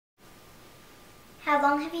How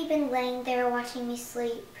long have you been laying there watching me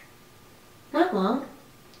sleep? Not long.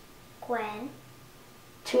 Gwen?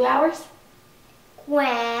 2 hours?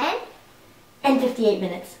 Gwen? And 58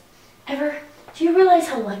 minutes. Ever, do you realize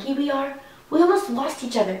how lucky we are? We almost lost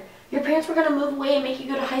each other. Your parents were going to move away and make you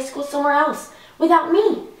go to high school somewhere else, without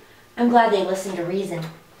me. I'm glad they listened to reason.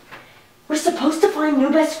 We're supposed to find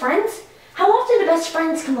new best friends? How often do best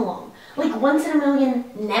friends come along? Like once in a million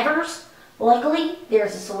nevers? Luckily,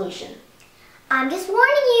 there's a solution. I'm just warning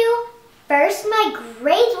you. First, my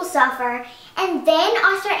grades will suffer, and then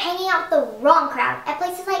I'll start hanging out with the wrong crowd at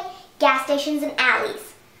places like gas stations and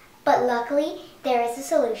alleys. But luckily, there is a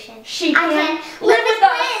solution. She can live with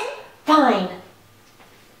us. Fine.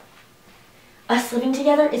 Us living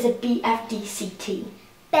together is a BFDCT.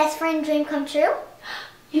 Best friend dream come true?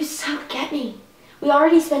 You so get me. We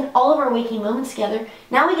already spend all of our waking moments together.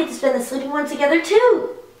 Now we get to spend the sleeping ones together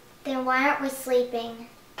too. Then why aren't we sleeping?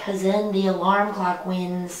 'Cause then the alarm clock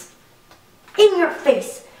wins. In your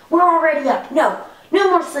face. We're already up. No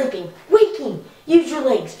more sleeping. Waking. Use your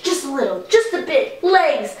legs. Just a little. Just a bit.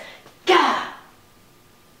 Legs. Gah.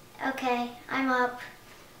 Okay, I'm up.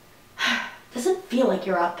 Doesn't feel like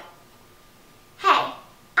you're up. Hey,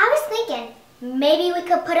 I was thinking, maybe we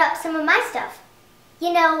could put up some of my stuff.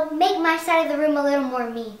 You know, make my side of the room a little more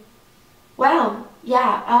me. Wow.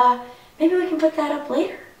 Yeah, maybe we can put that up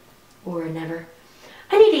later. Or never.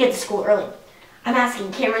 I need to get to school early. I'm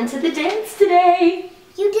asking Cameron to the dance today.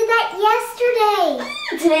 You did that yesterday.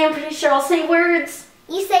 Today I'm pretty sure I'll say words.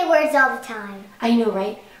 You say words all the time. I know,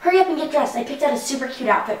 right? Hurry up and get dressed. I picked out a super cute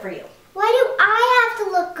outfit for you. Why do I have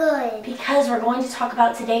to look good? Because we're going to talk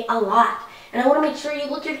about today a lot. And I want to make sure you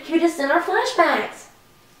look your cutest in our flashbacks.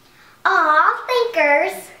 Aw,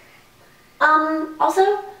 thinkers.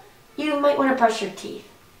 Also, you might want to brush your teeth.